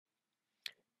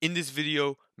In this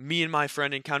video, me and my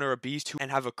friend encounter a beast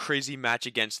and have a crazy match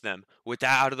against them. With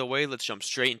that out of the way, let's jump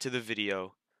straight into the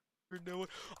video.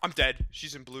 I'm dead.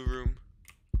 She's in blue room.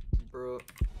 Bro.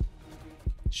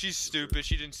 She's stupid.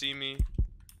 She didn't see me.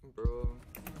 Bro.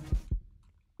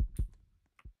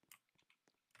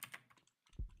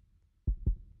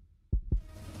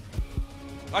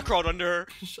 I crawled under her.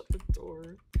 Shut the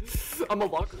door. I'm a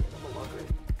locker.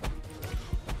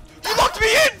 You locked me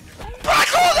in! But I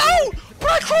crawled out! But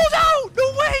I crawled out!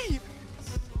 No way!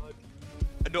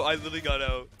 No, I literally got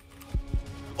out.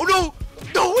 Oh no!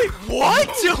 No, wait, what?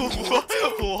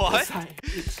 What?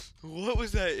 What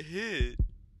was that hit?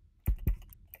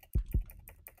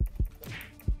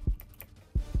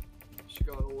 She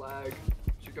got a lag.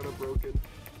 She got a broken.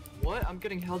 What? I'm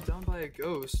getting held down by a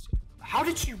ghost. How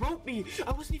did she rope me?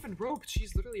 I wasn't even roped.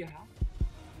 She's literally a half.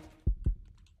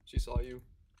 She saw you.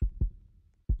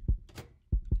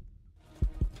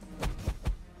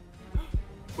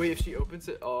 Wait, if she opens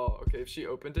it, oh, okay. If she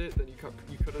opened it, then you could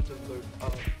have done the.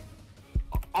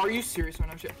 Are you serious right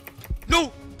now?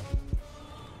 No.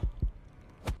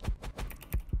 I'm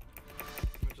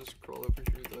gonna just crawl over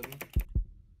here then.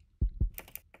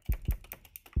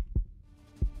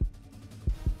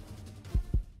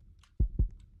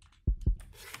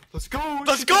 Let's go!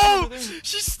 Let's go!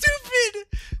 She's stupid!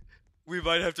 We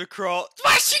might have to crawl.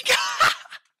 Why she got?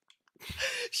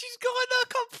 She's going the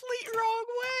complete wrong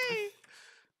way!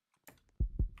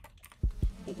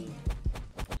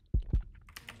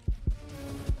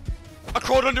 I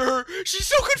crawled under her! She's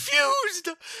so confused!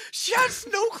 She has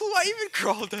no clue I even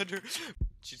crawled under her.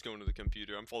 She's going to the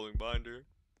computer. I'm following behind her.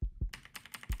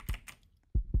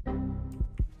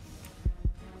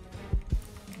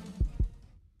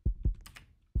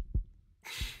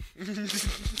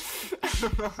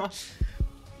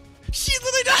 She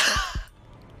literally died.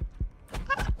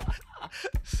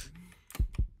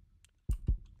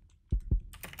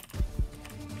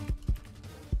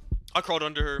 I crawled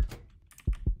under her.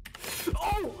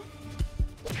 Oh!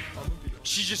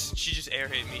 She just air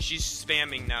hit me. She's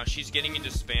spamming now. She's getting into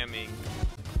spamming.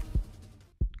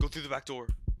 Go through the back door.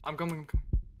 I'm coming.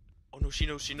 Oh no, she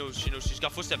knows. She's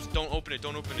got footsteps. Don't open it.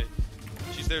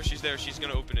 She's there. She's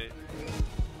gonna open it.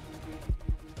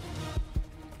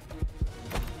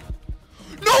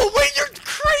 No, wait, you're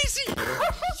crazy!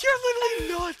 You're literally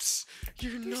nuts!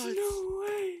 You're nuts. There's no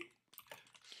way.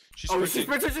 She's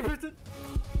sprinting.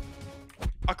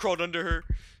 I crawled under her.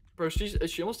 Bro,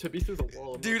 she almost hit me through the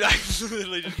wall. Dude, I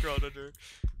literally just crawled under her.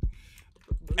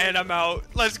 And I'm out.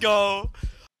 Let's go.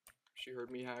 She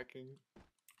heard me hacking.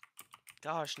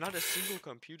 Gosh, not a single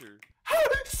computer.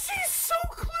 She's so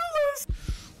clueless!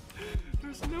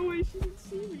 There's no way she didn't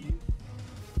see me.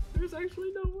 There's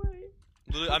actually no way.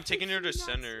 Literally, I'm taking her to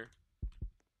center.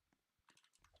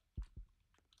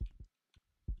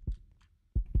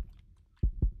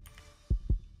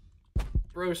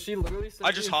 Bro, she literally said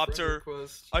I just hopped her. Oh,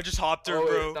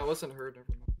 Bro. Wait, that wasn't her. Never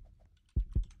mind.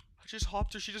 I just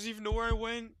hopped her. She doesn't even know where I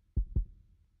went.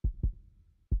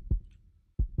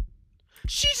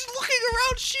 She's looking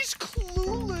around. She's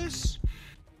clueless.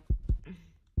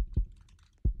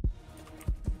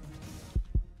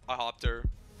 I hopped her.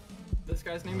 This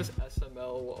guy's name is SML.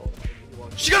 Oh,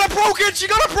 She got a broken! She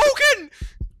got a broken!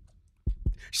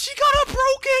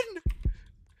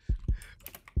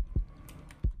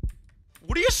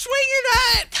 What are you swinging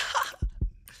at?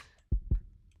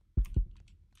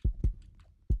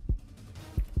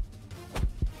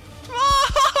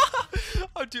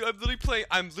 Oh, dude, I'm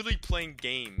literally playing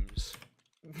games.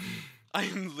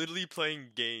 I'm literally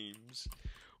playing games.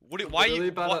 Why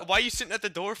are you sitting at the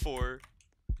door for?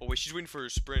 Oh wait, she's waiting for her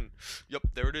sprint. Yup,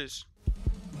 there it is.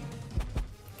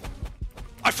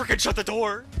 I freaking shut the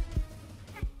door!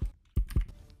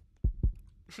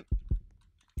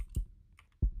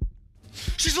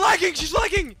 She's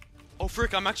lagging! Oh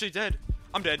frick, I'm actually dead.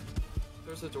 I'm dead.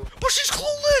 There's a door. But she's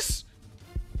clueless!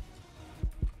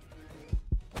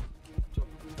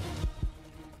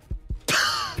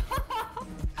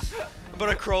 But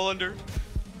I crawl under.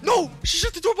 No! She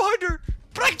shut the door behind her!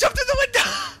 But I jumped in the window!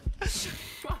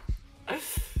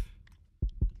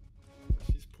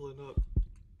 She's pulling up.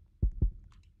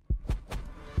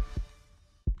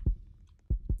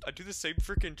 I do the same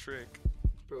freaking trick.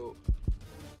 Bro.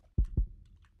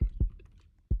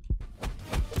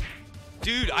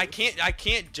 Dude, I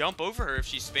can't jump over her if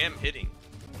she's spam hitting.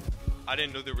 I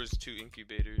didn't know there was 2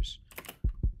 incubators.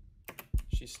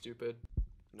 She's stupid.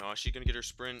 No, she's gonna get her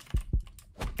sprint.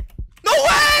 No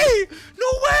way! No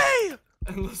way!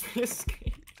 Unless we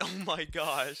escape. Oh my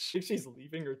gosh. If she's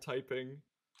leaving or typing.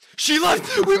 She left!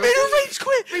 We made her rage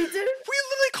quit! We did? We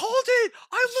literally called it!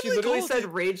 I literally She literally called said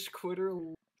it. rage quitter.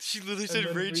 She literally And said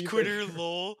then rage breathing. quitter,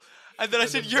 lol. And then I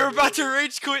And said, then you're about to breathing.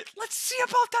 rage quit. Let's see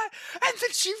about that. And then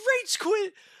she rage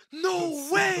quit. No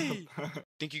way.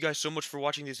 Thank you guys so much for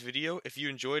watching this video. If you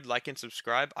enjoyed, like and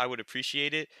subscribe. I would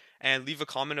appreciate it. And leave a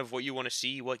comment of what you want to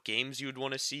see, what games you would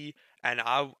want to see. And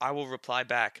I will reply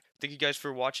back. Thank you guys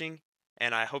for watching.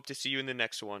 And I hope to see you in the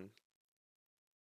next one.